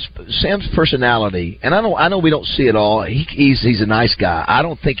Sam's personality, and I know we don't see it all. He's a nice guy. I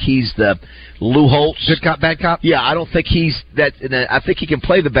don't think he's the Lou Holtz, good cop, bad cop. Yeah, I don't think he's that. I think he can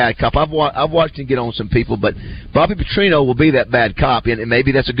play the bad cop. I've watched him get on some people, but Bobby Petrino will be that bad cop, and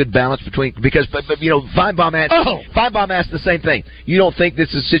maybe that's a good balance between because Feinbaum asked the same thing. You don't think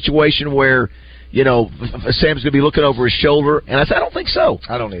this is a situation where Sam's going to be looking over his shoulder? And I said, I don't think so.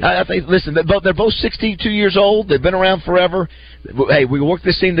 I don't either. I think, listen, they're both 62 years old. They've been around forever. Hey, we work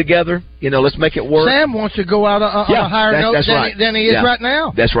this team together. Let's make it work. Sam wants to go out on a higher note than he is right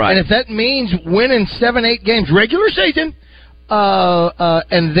now. That's right. And if that means winning 7-8 games regular season,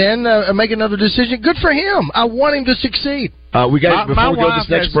 and then make another decision, good for him. I want him to succeed. We got before we go to this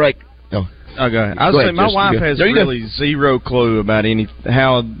next break. Okay. I was saying my wife has really zero clue about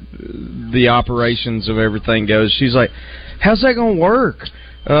how the operations of everything goes. She's like, "How's that going to work?"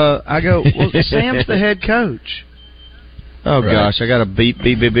 I go, "Well, Sam's the head coach." Oh gosh, I got a beep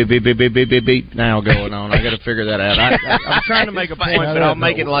now going on. I got to figure that out. I'm trying to make a point, but I'll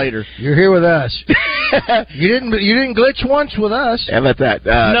make it later. You're here with us. You didn't glitch once with us. How about that?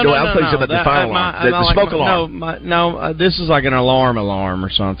 No. I'll tell you something about the fire alarm, the smoke alarm. No, this is like an alarm or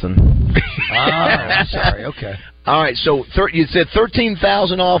something. I'm sorry. Okay. All right. So you said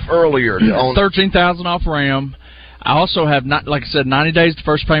 13,000 off earlier. 13,000 off RAM. I also have, like I said, 90 days to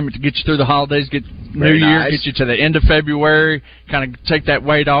first payment to get you through the holidays, get New Year, get you to the end of February, kind of take that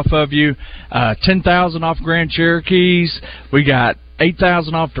weight off of you. 10,000 off Grand Cherokees. We got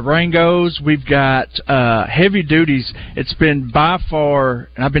 8,000 off Durangos. We've got heavy duties. It's been by far,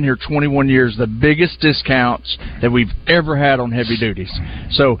 and I've been here 21 years, the biggest discounts that we've ever had on heavy duties.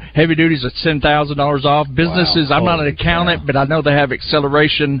 So heavy duties are $10,000 off. Businesses, wow. I'm not an accountant, but I know they have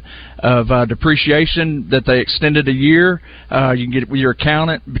acceleration of depreciation that they extended a year. You can get it with your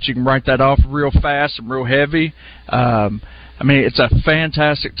accountant, but you can write that off real fast and real heavy. I mean, it's a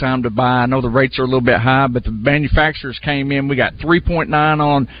fantastic time to buy. I know the rates are a little bit high, but the manufacturers came in. We got 3.9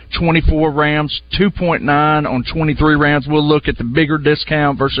 on 24 Rams, 2.9 on 23 Rams. We'll look at the bigger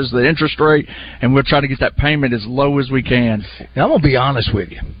discount versus the interest rate, and we'll try to get that payment as low as we can. Now, I'm going to be honest with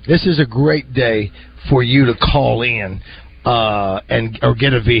you. This is a great day for you to call in or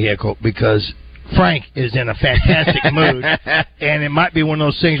get a vehicle because Frank is in a fantastic mood, and it might be one of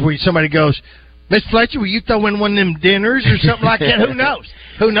those things where somebody goes, Miss Fletcher, will you throw in one of them dinners or something like that? Who knows?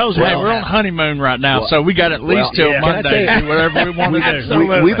 Who knows? Well, we're on honeymoon right now, so we got at least till Monday to do whatever we want to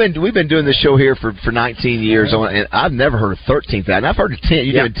do. We've been doing this show here for 19 years, and I've never heard of 13,000. I've heard of 10.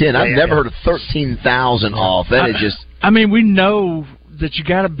 You give 10. I've never heard of 13,000 off. That is just. I mean, we know that you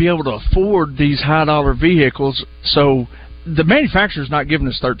got to be able to afford these high dollar vehicles, so. The manufacturer's not giving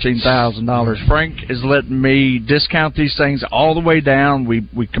us $13,000. Frank is letting me discount these things all the way down.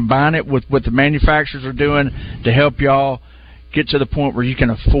 We combine it with what the manufacturers are doing to help y'all get to the point where you can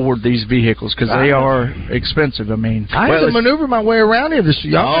afford these vehicles because they are expensive. I mean, I have to maneuver my way around here.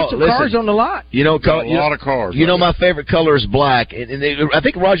 Y'all got some cars on the lot. You know, a lot of cars. You know, my favorite color is black, and I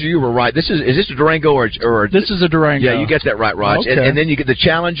think Roger, you were right. Is this a Durango or this is a Durango? Yeah, you get that right, Rog. Okay. And then you get the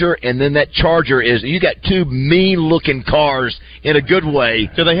Challenger, and then that Charger is. You got two mean-looking cars in a good way.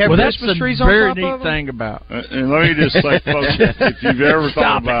 Do they have Christmas trees on top of them? That's the very neat thing about. And let me just say, folks, if you've ever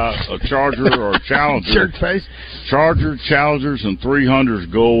thought about a Charger or a Challenger, Charger, Challengers, and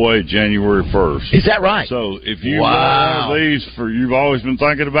 300s go away January 1st. Is that right? So if you want one of these, you've always been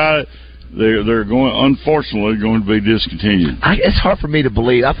thinking about it, they're unfortunately going to be discontinued. It's hard for me to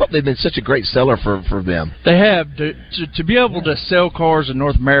believe. I thought they'd been such a great seller for them. They have to be able to sell cars in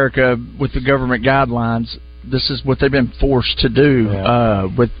North America with the government guidelines. This is what they've been forced to do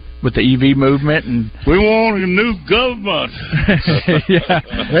with with the EV movement, and we want a new government. Yeah,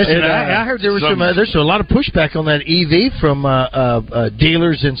 listen, I heard there was there's a lot of pushback on that EV from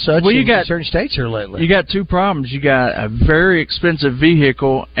dealers and such in certain states here lately. You got two problems. You got a very expensive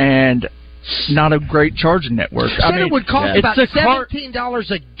vehicle and not a great charging network. It would cost about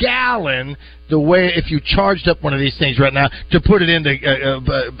 $17 a gallon the way if you charged up one of these things right now to put it into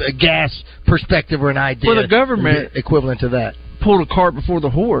a gas perspective or an idea. For the government, equivalent to that. Pulled a cart before the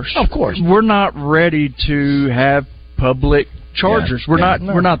horse. Of course, we're not ready to have public chargers. We're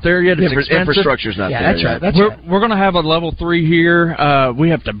not there yet. It's expensive. Infrastructure's not there. That's right. We're going to have a level 3 here. We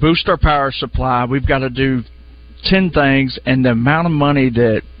have to boost our power supply. We've got to do 10 things, and the amount of money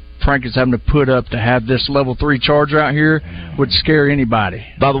that Frank is having to put up to have this level 3 charger out here would scare anybody.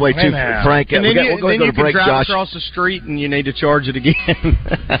 By the way, too, Frank, we're going to go to break, Josh. Across the street and you need to charge it again.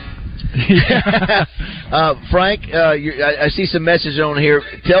 Frank, I see some messages on here.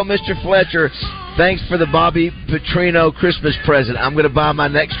 Tell Mr. Fletcher, thanks for the Bobby Petrino Christmas present. I'm going to buy my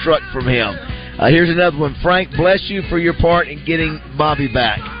next truck from him. Here's another one. Frank, bless you for your part in getting Bobby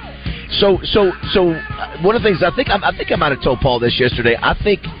back. So one of the things I think I might have told Paul this yesterday. I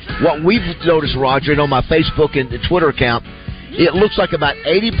think what we've noticed, Roger, and on my Facebook and Twitter account, it looks like about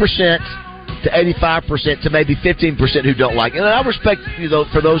 80% to 85% to maybe 15% who don't like it. And I respect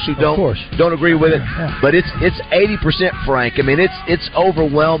for those who don't agree with it, but it's 80%, Frank. I mean, it's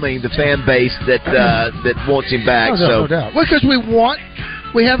overwhelming the fan base that wants him back. No doubt. Well, because we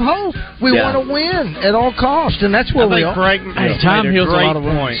have hope. We want to win at all costs, and that's where we are. Frank time made heals a lot of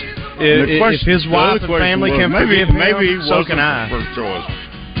point. If his wife and family can forgive him, so can I. First choice.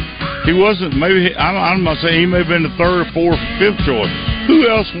 He wasn't. Maybe I'm not saying he may have been the third, fourth, fifth choice. Who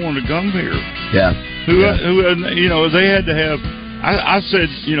else wanted to come here? Yeah. Who? They had to have. I said,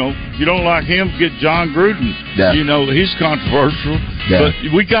 you don't like him, get John Gruden. Yeah. He's controversial, but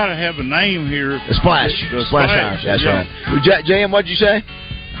we got to have a name here. The Splash. House. That's right. JM, what'd you say?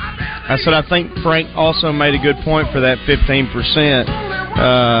 I said I think Frank also made a good point for that 15%.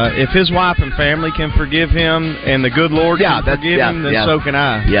 If his wife and family can forgive him, and the good Lord can forgive him, then so can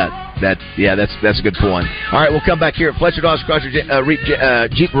I. That's a good point. All right, we'll come back here at Fletcher Dodge Chrysler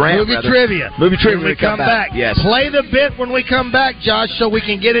Jeep Ram. Movie trivia. When we come back. Yes. Play the bit when we come back, Josh, so we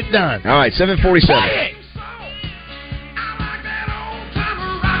can get it done. All right, 7:47.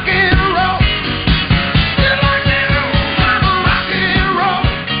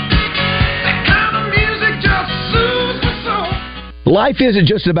 Life isn't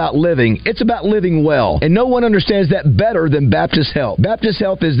just about living, it's about living well. And no one understands that better than Baptist Health. Baptist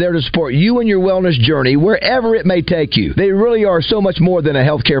Health is there to support you and your wellness journey wherever it may take you. They really are so much more than a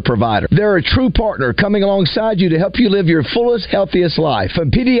healthcare provider. They're a true partner coming alongside you to help you live your fullest, healthiest life.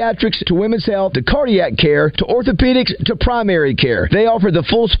 From pediatrics to women's health to cardiac care to orthopedics to primary care. They offer the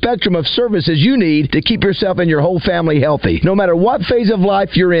full spectrum of services you need to keep yourself and your whole family healthy, no matter what phase of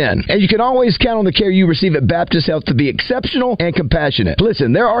life you're in. And you can always count on the care you receive at Baptist Health to be exceptional and compassionate.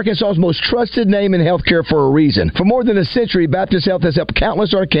 Listen, they're Arkansas's most trusted name in healthcare for a reason. For more than a century, Baptist Health has helped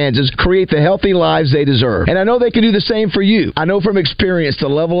countless Arkansans create the healthy lives they deserve. And I know they can do the same for you. I know from experience the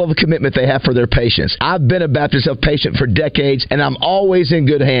level of commitment they have for their patients. I've been a Baptist Health patient for decades, and I'm always in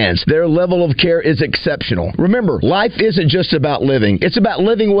good hands. Their level of care is exceptional. Remember, life isn't just about living. It's about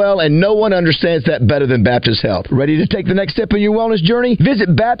living well, and no one understands that better than Baptist Health. Ready to take the next step in your wellness journey?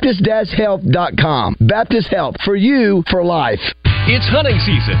 Visit Baptist-Health.com. Baptist Health, for you, for life. It's hunting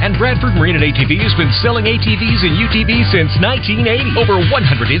season, and Bradford Marine and ATV has been selling ATVs and UTVs since 1980. Over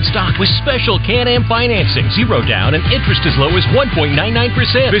 100 in stock with special Can-Am financing, 0 down, and interest as low as 1.99%.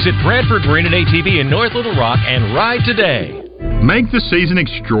 Visit Bradford Marine and ATV in North Little Rock and ride today. Make the season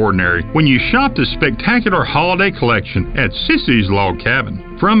extraordinary when you shop the spectacular holiday collection at Sissy's Log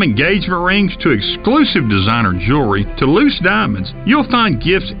Cabin. From engagement rings to exclusive designer jewelry to loose diamonds, you'll find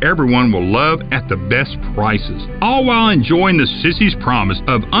gifts everyone will love at the best prices, all while enjoying the Sissy's promise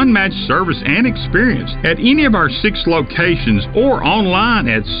of unmatched service and experience at any of our 6 locations or online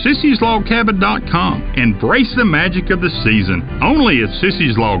at sissyslogcabin.com. Embrace the magic of the season only at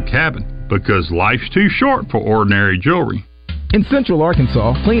Sissy's Log Cabin, because life's too short for ordinary jewelry. In Central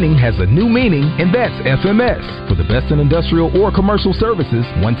Arkansas, cleaning has a new meaning, and that's FMS. For the best in industrial or commercial services,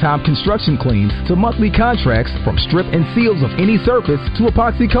 one-time construction cleans to monthly contracts, from strip and seals of any surface to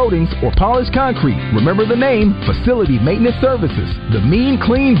epoxy coatings or polished concrete. Remember the name, Facility Maintenance Services, the mean,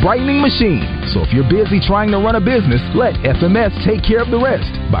 clean, brightening machine. So if you're busy trying to run a business, let FMS take care of the rest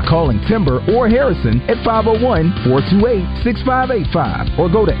by calling Timber or Harrison at 501-428-6585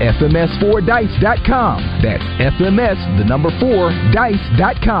 or go to fms4dice.com. That's FMS, the number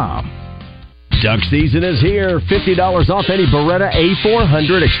 4dice.com. Duck season is here. $50 off any Beretta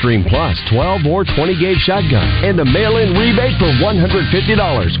A400 Extreme Plus 12 or 20 gauge shotgun, and a mail-in rebate for $150.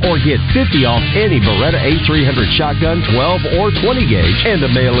 Or get $50 off any Beretta A300 shotgun 12 or 20 gauge, and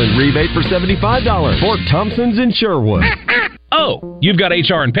a mail-in rebate for $75. Fort Thompson's in Sherwood. Oh, you've got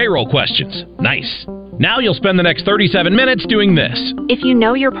HR and payroll questions. Nice. Now you'll spend the next 37 minutes doing this. If you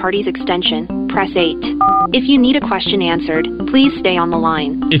know your party's extension, press 8. If you need a question answered, please stay on the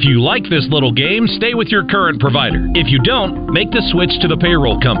line. If you like this little game, stay with your current provider. If you don't, make the switch to the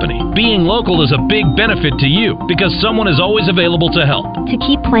payroll company. Being local is a big benefit to you because someone is always available to help. To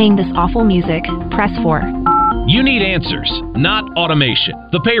keep playing this awful music, press 4. You need answers, not automation.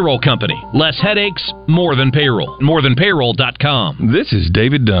 The payroll company. Less headaches, more than payroll. Morethanpayroll.com. This is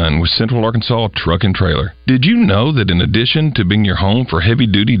David Dunn with Central Arkansas Truck and Trailer. Did you know that in addition to being your home for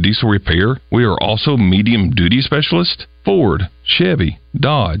heavy-duty diesel repair, we are also medium-duty specialists? Ford, Chevy,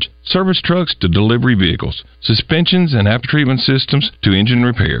 Dodge, service trucks to delivery vehicles, suspensions and after-treatment systems to engine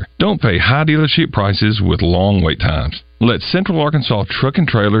repair. Don't pay high dealership prices with long wait times. Let Central Arkansas Truck and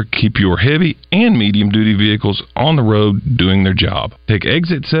Trailer keep your heavy and medium-duty vehicles on the road doing their job. Take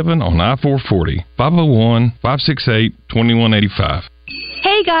Exit 7 on I-440, 501-568-2185.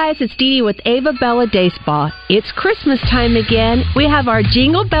 Hey guys, it's Dee Dee with Ava Bella Day Spa. It's Christmas time again. We have our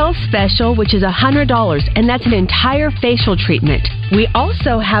Jingle Bell special, which is $100, and that's an entire facial treatment. We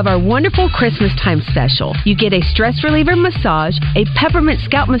also have our wonderful Christmas time special. You get a stress reliever massage, a peppermint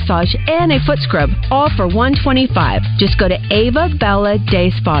scalp massage, and a foot scrub, all for $125. Just go to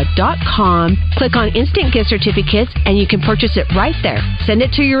avabelladayspa.com, click on Instant Gift Certificates, and you can purchase it right there. Send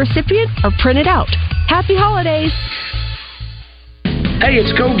it to your recipient or print it out. Happy holidays! Hey,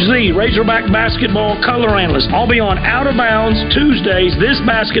 it's Coach Z, Razorback basketball color analyst. I'll be on Out of Bounds Tuesdays this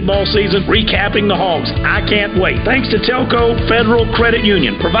basketball season, recapping the Hogs. I can't wait. Thanks to Telco Federal Credit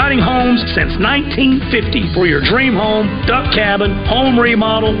Union, providing homes since 1950 for your dream home, duck cabin, home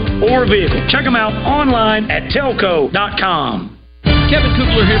remodel, or vehicle. Check them out online at telco.com. Kevin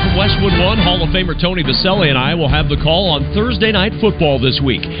Kugler here from Westwood One. Hall of Famer Tony Vaselli and I will have the call on Thursday Night Football this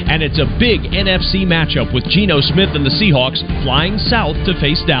week. And it's a big NFC matchup with Geno Smith and the Seahawks flying south to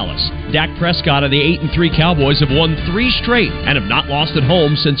face Dallas. Dak Prescott and the 8-3 Cowboys have won 3 straight and have not lost at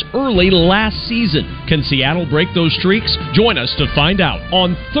home since early last season. Can Seattle break those streaks? Join us to find out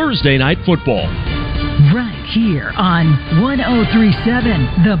on Thursday Night Football. Right here on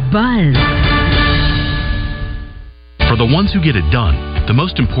 103.7 The Buzz. For the ones who get it done, the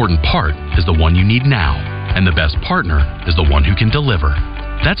most important part is the one you need now, and the best partner is the one who can deliver.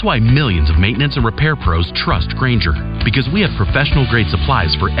 That's why millions of maintenance and repair pros trust Grainger, because we have professional-grade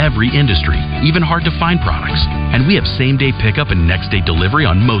supplies for every industry, even hard-to-find products, and we have same-day pickup and next-day delivery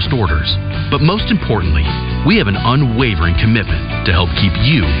on most orders. But most importantly, we have an unwavering commitment to help keep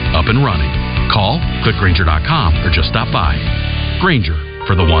you up and running. Call, click Grainger.com, or just stop by. Grainger,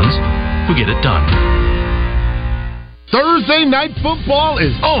 for the ones who get it done. Thursday Night Football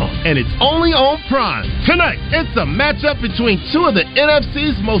is on, and it's only on Prime. Tonight, it's a matchup between two of the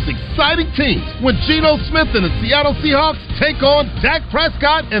NFC's most exciting teams when Geno Smith and the Seattle Seahawks take on Dak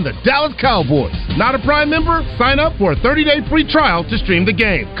Prescott and the Dallas Cowboys. Not a Prime member? Sign up for a 30-day free trial to stream the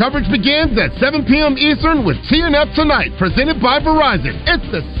game. Coverage begins at 7 p.m. Eastern with TNF Tonight, presented by Verizon.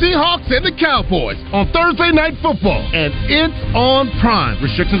 It's the Seahawks and the Cowboys on Thursday Night Football, and it's on Prime.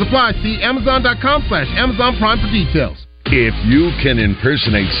 Restrictions apply. See Amazon.com/Amazon Prime for details. If you can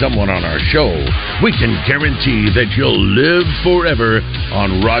impersonate someone on our show, we can guarantee that you'll live forever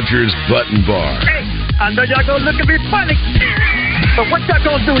on Rogers Button Bar. Hey, I know y'all gonna look at me funny, but what y'all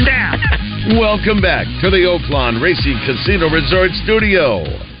gonna do now? Welcome back to the Oaklawn Racing Casino Resort Studio.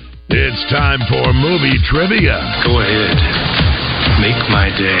 It's time for movie trivia. Go ahead. Make my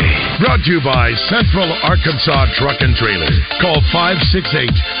day. Brought to you by Central Arkansas Truck and Trailer. Call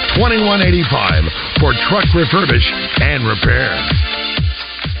 568-2185 for truck refurbish and repair.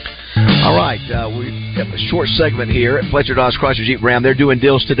 All right, we have a short segment here at Fletcher Dodge Chrysler Jeep Ram. They're doing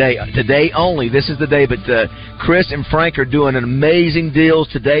deals today. Today only. This is the day, but Chris and Frank are doing an amazing deals.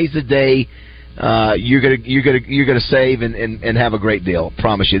 Today's the day. You're gonna save and have a great deal.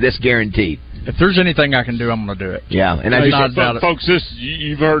 Promise you. This guaranteed. If there's anything I can do, I'm going to do it. Yeah, and I just folks,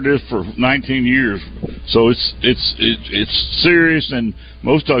 you've heard this for 19 years, so it's serious, and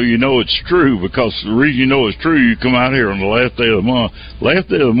most of you know it's true because the reason you know it's true, you come out here on the last day of the month. Last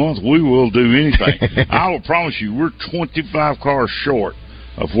day of the month, we will do anything. I will promise you, we're 25 cars short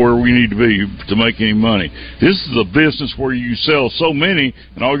of where we need to be to make any money. This is a business where you sell so many,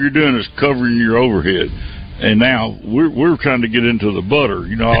 and all you're doing is covering your overhead. And now we're trying to get into the butter,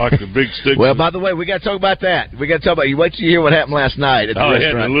 like the big stick. Well, by the way, we got to talk about that. You wait till you hear what happened last night at the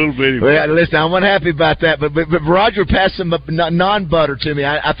restaurant. A little bit. Listen, I wasn't happy about that, but Roger passed some non-butter to me.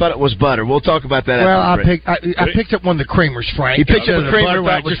 I thought it was butter. We'll talk about that. Well, I picked up one of the creamers, Frank. You picked up the creamer,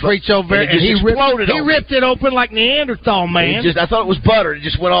 butter, just reached over and he ripped it open like Neanderthal, man. I thought it was butter. It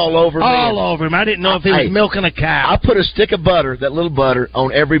just went all over me. All over him. I didn't know if he was milking a cow. I put a stick of butter, that little butter,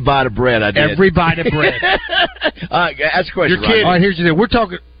 on every bite of bread I did. Every bite of bread. Ask a question. You're kidding. All right, here's the deal. We're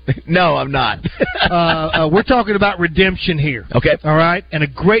talking. No, I'm not. We're talking about redemption here. Okay. All right? And a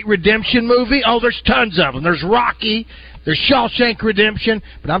great redemption movie. Oh, there's tons of them. There's Rocky. There's Shawshank Redemption.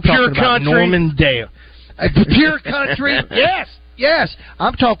 But I'm talking about Norman Dale. Pure Country. Yes.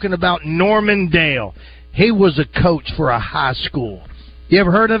 I'm talking about Norman Dale. He was a coach for a high school. You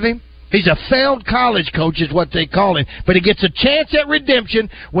ever heard of him? He's a failed college coach is what they call him, but he gets a chance at redemption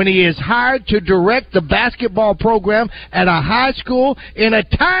when he is hired to direct the basketball program at a high school in a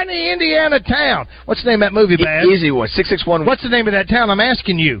tiny Indiana town. What's the name of that movie, Baz? Easy one, 661. What's the name of that town? I'm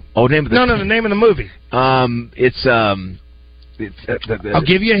asking you. Oh, name of the the name of the movie. I'll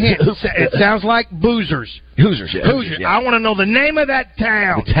give you a hint. It sounds like Boozers. Hoosiers, yeah. Hoosiers. Yeah. I want to know the name of that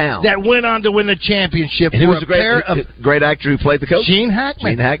town. The town that went on to win the championship. And who was a great actor who played the coach? Gene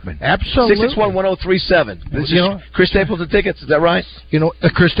Hackman. Absolutely. 661-1037. This is Chris Stapleton tickets. Is that right?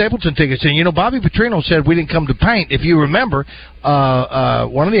 Chris Stapleton tickets. And Bobby Petrino said we didn't come to paint. If you remember,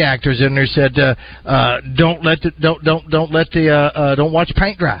 one of the actors in there said, "Don't watch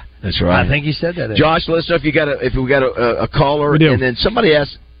paint dry." That's right. I think he said that. Josh, let us know if we got a caller, and then somebody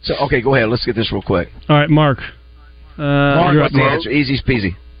asked. So, okay, go ahead. Let's get this real quick. All right, Mark. Mark, what's the answer? Easy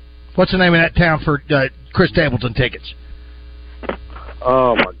peasy. What's the name of that town for Chris Stapleton tickets?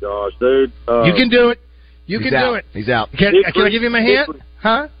 Oh my gosh, dude! You can do it. You can do it. He's out. Can I give him a hint?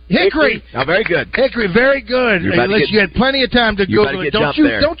 Huh? Hickory. Oh, very good. Hickory, very good. You had plenty of time to go to it. Don't you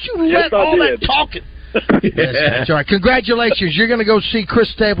let all that talking. That's all right. Congratulations. You're going to go see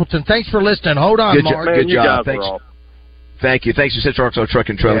Chris Stapleton. Thanks for listening. Hold on, Mark. Good job. Thanks. Thank you. Thanks to Central Arkansas Truck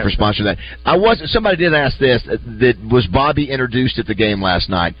and Trailer for sponsoring that. Somebody did ask this. That was Bobby introduced at the game last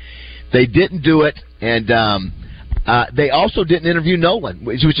night. They didn't do it, and they also didn't interview Nolan,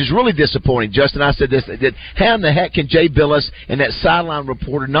 which is really disappointing. Justin, I said this. How in the heck can Jay Billis and that sideline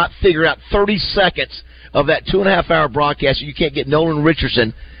reporter not figure out 30 seconds of that 2.5-hour broadcast? You can't get Nolan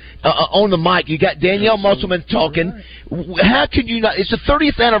Richardson on the mic. You got Danielle Musselman talking. How can you not? It's the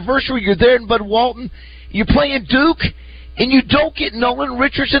 30th anniversary. You're there in Bud Walton. You're playing Duke, and you don't get Nolan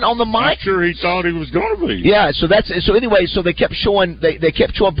Richardson on the mic. I'm sure he thought he was going to be. Yeah. So they kept showing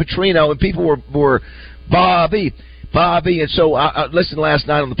Petrino, and people were Bobby. And so I listened last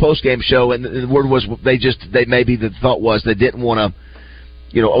night on the postgame show, and the word was the thought was they didn't want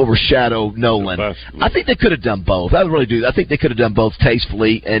to overshadow Nolan. I think they could have done both. I really do. I think they could have done both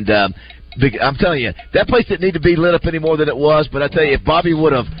tastefully. And I'm telling you, that place didn't need to be lit up any more than it was. But I tell you, if Bobby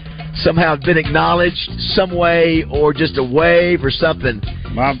would have somehow been acknowledged some way, or just a wave or something.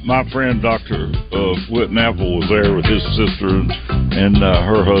 My friend Dr. Whitnapple was there with his sister and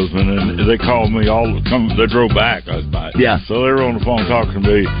her husband, and they called me they drove back last night. Yeah. So they were on the phone talking to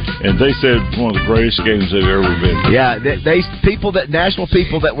me, and they said it's one of the greatest games they've ever been to. Yeah, national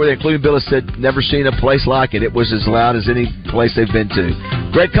people that were there, including Billis, said never seen a place like it. It was as loud as any place they've been to.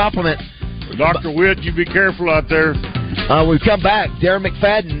 Great compliment. Dr. Witt, you be careful out there. We come back. Darren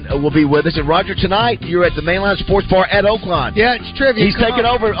McFadden will be with us. And Roger, tonight you're at the Mainline Sports Bar at Oaklawn. Yeah, it's trivia. He's taking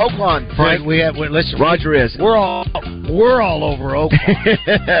over Oaklawn, Frank. Listen, Roger is. We're all over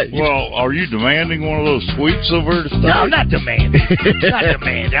Oaklawn. Well, are you demanding one of those suites over to stay? No, not demanding. Not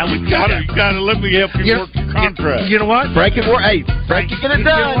demanding. You gotta let me help you work your contract. You know what? Frank can work. Hey, Frank can get it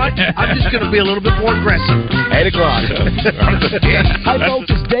done. You know what? I'm just going to be a little bit more aggressive. 8 o'clock. Hi,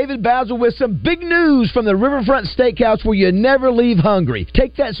 folks. It's David Basil with some big news from the Riverfront Steakhouse, where you never leave hungry.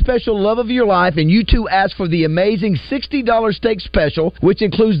 Take that special love of your life, and you too ask for the amazing $60 steak special, which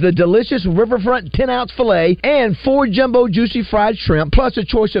includes the delicious Riverfront 10-ounce filet and 4 jumbo juicy fried shrimp, plus a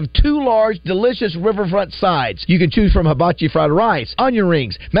choice of 2 large delicious Riverfront sides. You can choose from hibachi fried rice, onion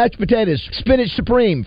rings, mashed potatoes, spinach supreme,